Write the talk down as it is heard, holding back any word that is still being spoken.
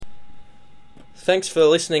Thanks for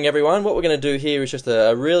listening, everyone. What we're going to do here is just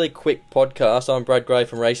a really quick podcast. I'm Brad Gray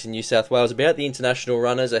from Racing New South Wales about the international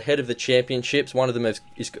runners ahead of the championships. One of them is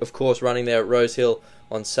of course, running there at Rosehill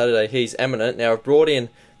on Saturday. He's eminent. Now, I've brought in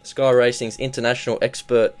Sky Racing's international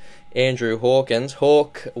expert, Andrew Hawkins.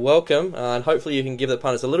 Hawk, welcome, and hopefully you can give the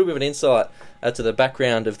punters a little bit of an insight to the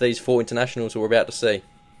background of these four internationals we're about to see.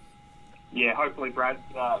 Yeah, hopefully, Brad.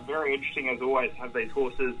 Very interesting, as always, to have these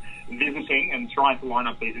horses visiting and trying to line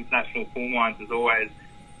up these international form lines is always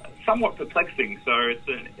somewhat perplexing. So it's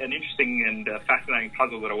an interesting and fascinating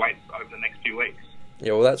puzzle that awaits over the next few weeks.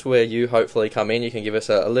 Yeah, well, that's where you hopefully come in. You can give us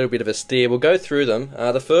a little bit of a steer. We'll go through them.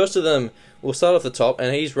 The first of them, we'll start off the top,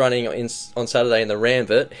 and he's running on Saturday in the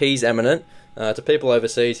Ramvet. He's eminent. To people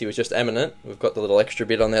overseas, he was just eminent. We've got the little extra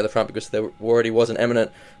bit on there at the front because there already was an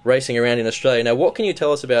eminent racing around in Australia. Now, what can you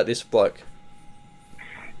tell us about this bloke?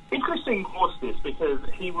 Interesting horse, this, because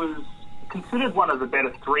he was considered one of the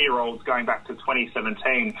better three-year-olds going back to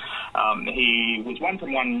 2017. He was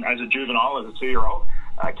 1-1 as a juvenile, as a two-year-old.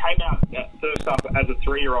 Came out first up as a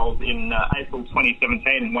three-year-old in April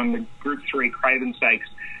 2017 and won the Group 3 Craven Stakes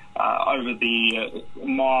over the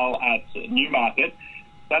mile at Newmarket.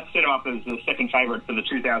 That set him up as the second favourite for the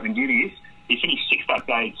 2,000 guineas. He finished sixth that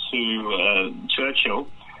day to Churchill.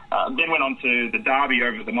 Then went on to the Derby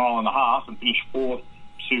over the mile and a half and finished fourth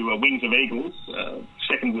to Wings of Eagles.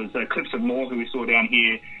 Second was Cliffs of Moor, who we saw down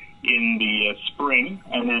here in the spring.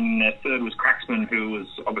 And then third was Cracksman, who was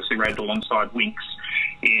obviously rated alongside Winks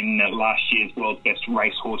in last year's World's Best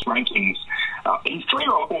Racehorse rankings. His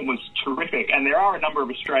three-year-old form was terrific, and there are a number of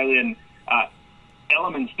Australian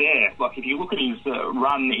elements there. Like if you look at his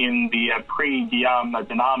run in the Prix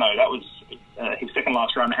Dinamo, that was his second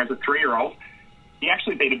last run as a three-year-old. He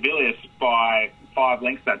actually beat Avilius by 5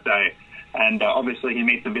 lengths that day, and obviously he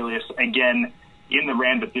meets Avilius again in the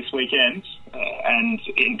Ramvet this weekend, and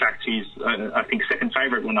in fact he's I think second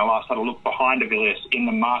favourite when I last had a look behind Avilius in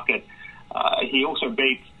the market. He also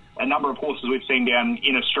beat a number of horses we've seen down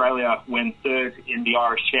in Australia when third in the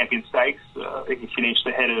Irish Champion Stakes. He finished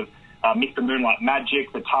ahead of Mr. Moonlight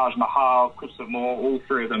Magic, the Taj Mahal, Cliffs of Moor. All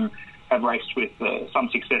three of them have raced with some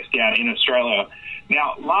success down in Australia.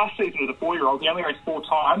 Now, last season as a 4-year-old, he only raced 4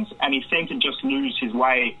 times, and he seemed to just lose his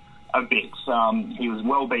way a bit. He was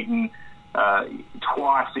well beaten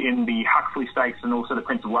twice in the Huxley Stakes and also the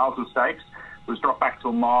Prince of Wales Stakes. Was dropped back to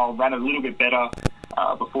a mile, ran a little bit better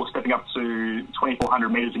before stepping up to 2,400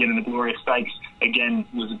 metres again in the Glorious Stakes. Again,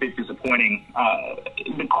 was a bit disappointing.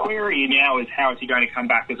 The query now is how is he going to come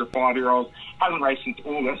back as a 5-year-old? Hasn't raced since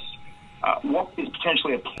August. What is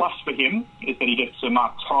potentially a plus for him is that he gets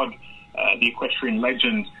Mark Todd, the equestrian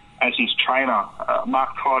legend, as his trainer. Mark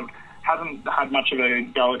Todd hasn't had much of a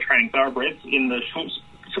go at training thoroughbreds. In the short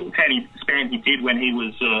span he did when he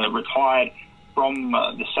was retired from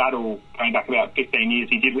the saddle, going back about 15 years,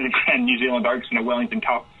 he did win a Grand New Zealand Oaks and a Wellington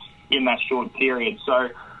Cup in that short period. So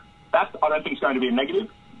that, I don't think, is going to be a negative.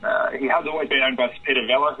 He has always been owned by Peter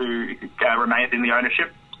Vella, who remains in the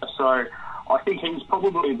ownership. So I think he's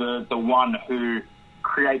probably the one who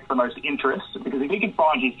creates the most interest, because if he can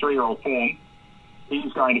find his 3-year-old form,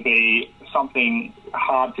 he's going to be something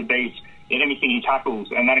hard to beat in anything he tackles,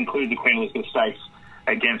 and that includes the Queen Elizabeth Stakes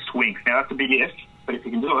against Winks. Now, that's a big if, but if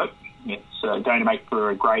he can do it, it's going to make for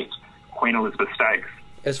a great Queen Elizabeth Stakes.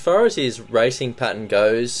 As far as his racing pattern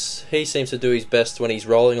goes, he seems to do his best when he's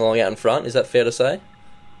rolling along out in front. Is that fair to say?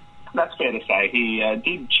 That's fair to say. He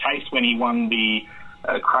did chase when he won the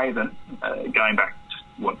Craven, going back,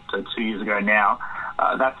 2 years ago now.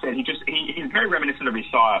 That said, he's very reminiscent of his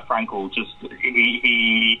sire, Frankel.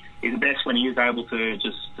 He is best when he is able to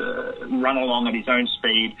just run along at his own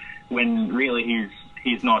speed, when really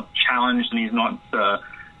he's not challenged and he's not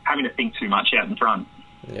having to think too much out in front.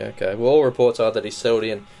 Yeah, okay. Well, all reports are that he's settled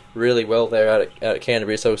in really well there out at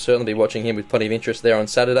Canterbury, so we'll certainly be watching him with plenty of interest there on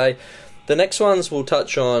Saturday. The next ones we'll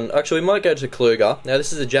touch on... Actually, we might go to Kluger. Now,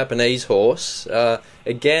 this is a Japanese horse.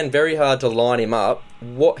 Again, very hard to line him up.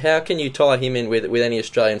 How can you tie him in with any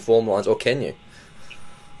Australian form lines, or can you?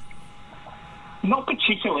 Not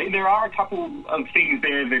particularly. There are a couple of things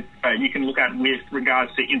there that you can look at with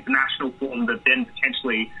regards to international form that then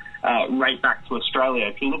potentially rate back to Australia.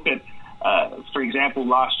 If you look at, for example,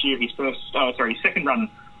 last year, his second run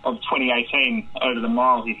of 2018 over the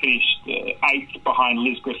mile, he finished 8th behind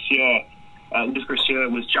Liz Gracieux. Liz Gracieux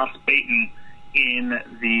was just beaten in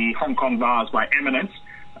the Hong Kong Vase by Eminence.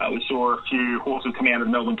 We saw a few horses coming out of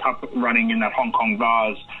the Melbourne Cup running in that Hong Kong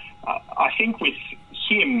Vase. I think with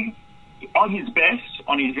him, on his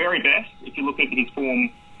very best, if you look at his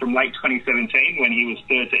form from late 2017 when he was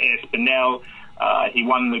third to Air Spinell, he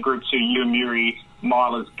won the Group 2 Yomiuri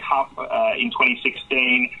Milers Cup in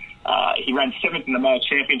 2016. He ran 7th in the male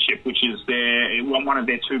championship, which is one of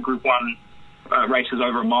their 2 Group 1 races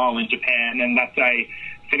over a mile in Japan, and that day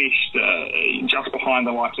finished just behind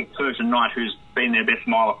the likes of Persian Knight, who's been their best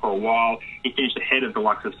miler for a while. He finished ahead of the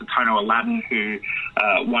likes of Satono Aladdin, who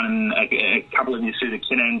won a couple of Yasuda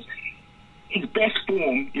Kinans. His best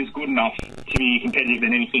form is good enough to be competitive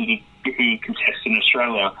in anything he contests in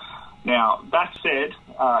Australia. Now, that said,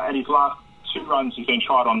 at his last 2 runs, he's been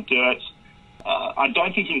tried on dirt. I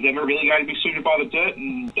don't think he was ever really going to be suited by the dirt,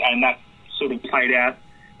 and that sort of played out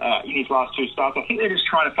in his last 2 starts. I think they're just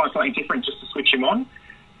trying to find something different just to switch him on,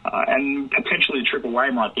 and potentially the Triple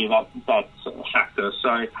A might be that factor.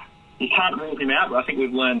 So you can't rule him out, but I think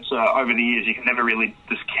we've learned over the years you can never really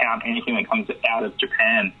discount anything that comes out of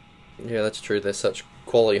Japan. Yeah, that's true. They're such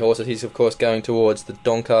quality horses. He's, of course, going towards the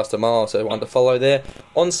Doncaster Mile, so one to follow there.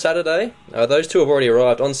 On Saturday, those 2 have already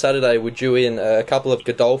arrived. On Saturday, we're due in a couple of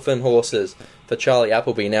Godolphin horses for Charlie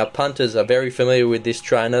Appleby. Now, punters are very familiar with this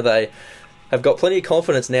trainer. They have got plenty of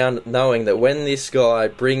confidence now knowing that when this guy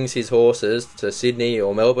brings his horses to Sydney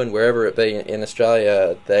or Melbourne, wherever it be in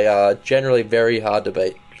Australia, they are generally very hard to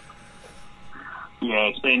beat. Yeah,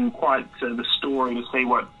 it's been quite the story to see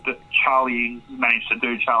what Charlie managed to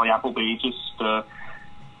do, Charlie Appleby, just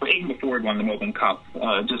even before he won the Melbourne Cup,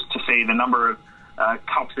 just to see the number of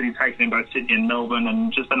cups that he'd taken in both Sydney and Melbourne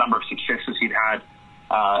and just the number of successes he'd had.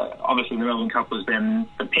 Obviously, the Melbourne Cup was then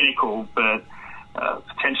the pinnacle, but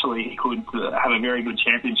potentially he could have a very good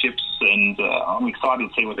championships, and I'm excited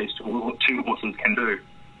to see what these 2 horses can do.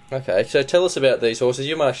 Okay, so tell us about these horses.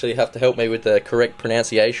 You might actually have to help me with the correct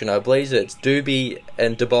pronunciation. I believe it's Doobie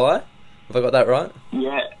and Dubai. Have I got that right?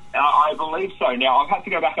 Yeah, I believe so. Now, I've had to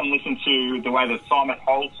go back and listen to the way that Simon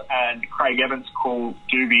Holt and Craig Evans call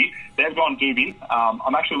Doobie. They've gone Doobie.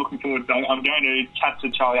 I'm actually looking forward to... I'm going to chat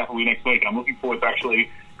to Charlie Appleby next week, and I'm looking forward to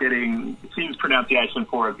actually getting his pronunciation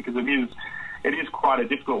for it, because it is quite a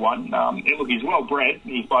difficult one. Look, he's well bred.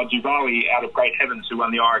 He's by Dubai out of Great Heavens, who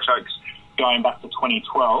won the Irish Oaks going back to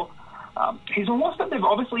 2012. He's a horse that they've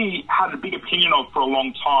obviously had a big opinion of for a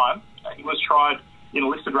long time. He was tried in a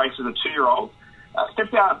listed race as a 2-year-old.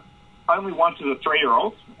 Stepped out only once as a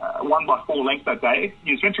 3-year-old, won by 4 lengths that day.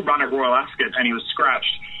 He was meant to run at Royal Ascot and he was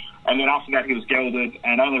scratched. And then after that he was gelded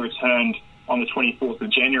and only returned on the 24th of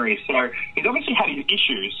January. So he's obviously had his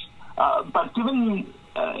issues. But given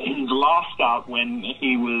his last start when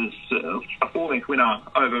he was a 4-length winner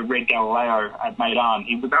over Red Galileo at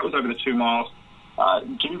Meydan, that was over the 2 miles.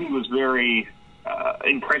 Doobie was very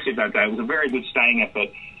impressive that day. It was a very good staying effort.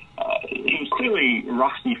 He was clearly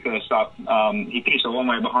rusty first up. He finished a long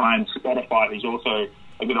way behind Spotify, who's also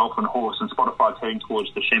a good Godolphin horse, and Spotify's heading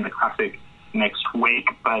towards the Shima Classic next week.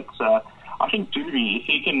 But I think Doobie,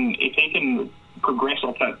 if he can progress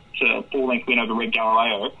off that 4-length win over Red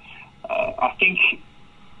Galileo, I think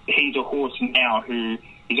he's a horse now who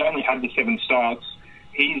he's only had the 7 starts.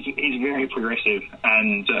 He's very progressive,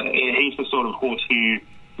 and he's the sort of horse who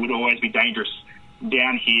would always be dangerous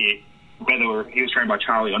down here, whether he was trained by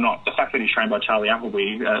Charlie or not. The fact that he's trained by Charlie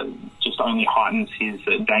Appleby just only heightens his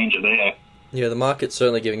danger there. Yeah, the market's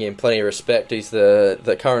certainly giving him plenty of respect. He's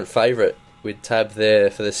the current favourite with Tab there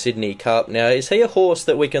for the Sydney Cup. Now, is he a horse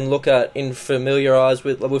that we can look at and familiarise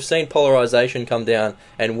with? We've seen Polarisation come down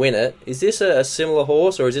and win it. Is this a similar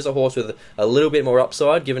horse, or is this a horse with a little bit more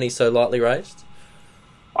upside, given he's so lightly raced?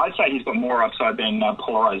 I'd say he's got more upside than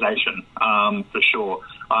Polarisation, for sure.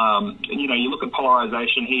 You look at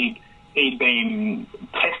Polarisation, he'd been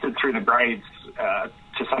tested through the grades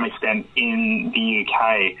to some extent in the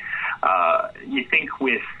UK. You think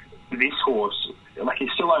with this horse, like,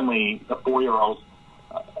 he's still only a 4-year-old.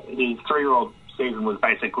 His 3-year-old season was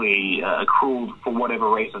basically cruelled for whatever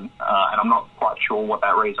reason, and I'm not quite sure what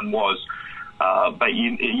that reason was. But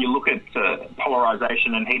you look at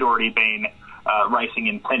Polarisation, and he'd already been racing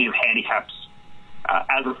in plenty of handicaps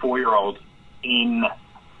as a 4-year-old in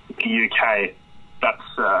the UK. That's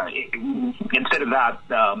instead of that,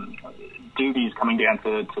 Doobie's coming down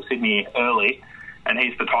to Sydney early, and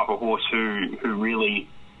he's the type of horse who really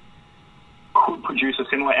could produce a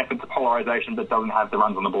similar effort to Polarisation, but doesn't have the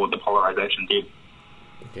runs on the board that Polarisation did.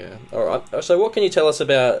 Yeah, all right. So what can you tell us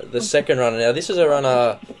about the second runner? Now, this is a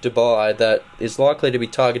runner, Dubai, that is likely to be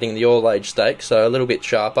targeting the all-age stakes, so a little bit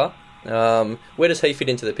sharper. Where does he fit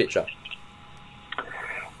into the picture?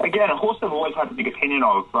 Again, a horse I've always had a big opinion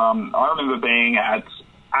of. I remember being at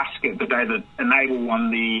Ascot the day that Enable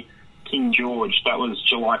won the King George. That was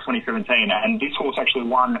July 2017, and this horse actually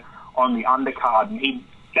won on the undercard. And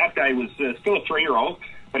that day was still a 3-year-old,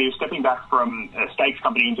 but he was stepping back from a stakes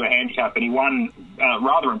company into a handicap, and he won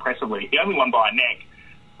rather impressively. He only won by a neck,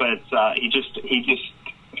 but he just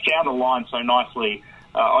found the line so nicely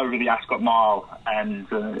over the Ascot Mile, and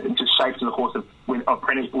just shaped the horse with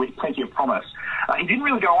plenty of promise. He didn't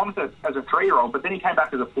really go on as a 3-year-old, but then he came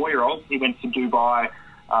back as a 4-year-old. He went to Dubai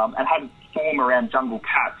and had form around Jungle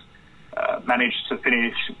Cat. Managed to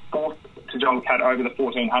finish 4th to Jungle Cat over the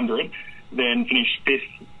 1400, then finished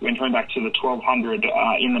 5th when coming back to the 1200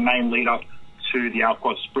 in the main lead-up to the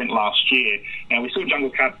Alpcott Sprint last year. Now, we saw Jungle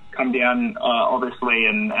Cat come down, obviously,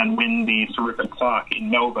 and win the Sir Rupert Clarke in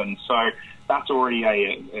Melbourne, so that's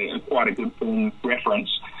already quite a good form reference.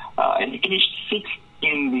 And he finished 6th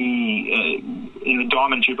in the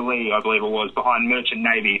Diamond Jubilee, I believe it was, behind Merchant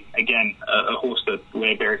Navy, again, a horse that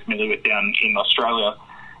we're very familiar with down in Australia.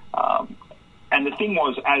 And the thing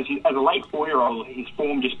was, as a late 4-year-old, his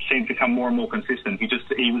form just seemed to become more and more consistent.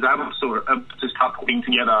 He was able to sort of to start putting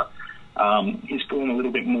together his form a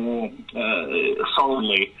little bit more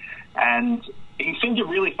solidly, and he seemed to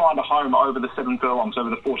really find a home over the 7 furlongs, over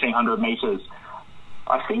the 1400 metres.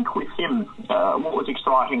 I think with him, what was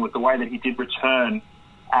exciting was the way that he did return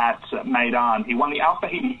at Meydan. He won the Alpha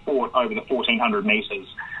Heat he fought over the 1400 metres,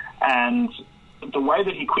 and the way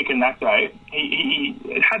that he quickened that day, he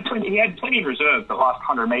had plenty in reserve the last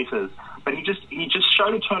 100 metres, but he just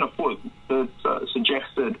showed a turn of foot that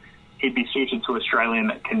suggested he'd be suited to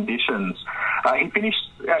Australian conditions.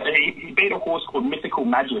 He beat a horse called Mythical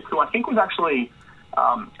Magic, who I think was actually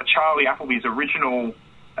Charlie Appleby's original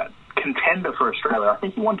contender for Australia. I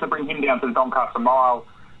think he wanted to bring him down to the Doncaster Mile,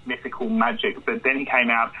 Mythical Magic, but then he came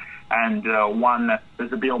out and won the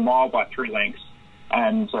Zabeel Mile by 3 lengths,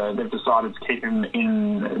 and they've decided to keep him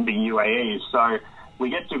in the UAE. So we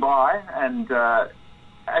get Dubai, and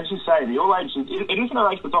as you say, the all age, it isn't a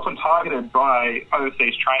race that's often targeted by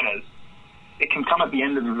overseas trainers. It can come at the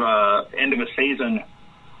end of a season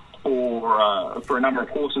for a number of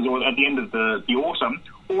horses, or at the end of the autumn,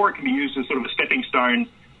 or it can be used as sort of a stepping stone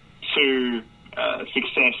to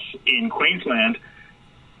success in Queensland.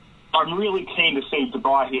 I'm really keen to see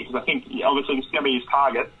Dubai here, because I think obviously this is going to be his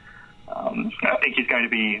target. I think he's going to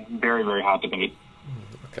be very, very hard to beat.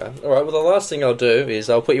 Okay. All right. Well, the last thing I'll do is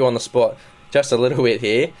I'll put you on the spot just a little bit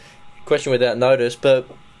here. Question without notice, but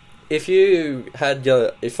if you had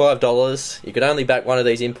your $5, you could only back one of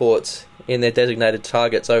these imports in their designated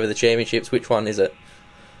targets over the championships, which one is it?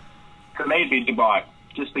 For me, it'd be Dubai,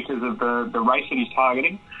 just because of the race that he's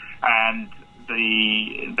targeting and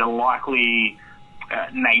the likely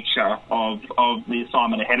nature of the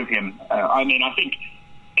assignment ahead of him. I mean, I think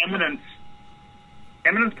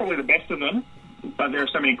Eminence probably the best of them, but there are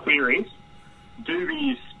so many queries.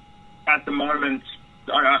 Doobies, at the moment,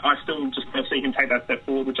 I still just want to see him take that step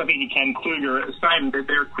forward, which I think he can. Kluger, same.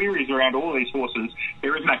 There are queries around all of these horses.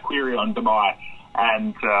 There isn't that query on Dubai,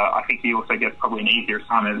 and I think he also gets probably an easier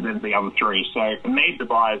assignment than the other 3. So for me,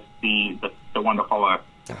 Dubai is the one to follow.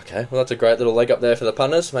 Okay, well, that's a great little leg up there for the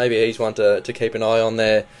punters. Maybe he's one to keep an eye on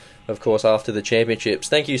there, of course, after the championships.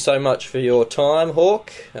 Thank you so much for your time,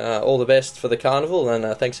 Hawk. All the best for the carnival,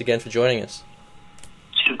 and thanks again for joining us.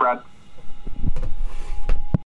 Cheers, Brad.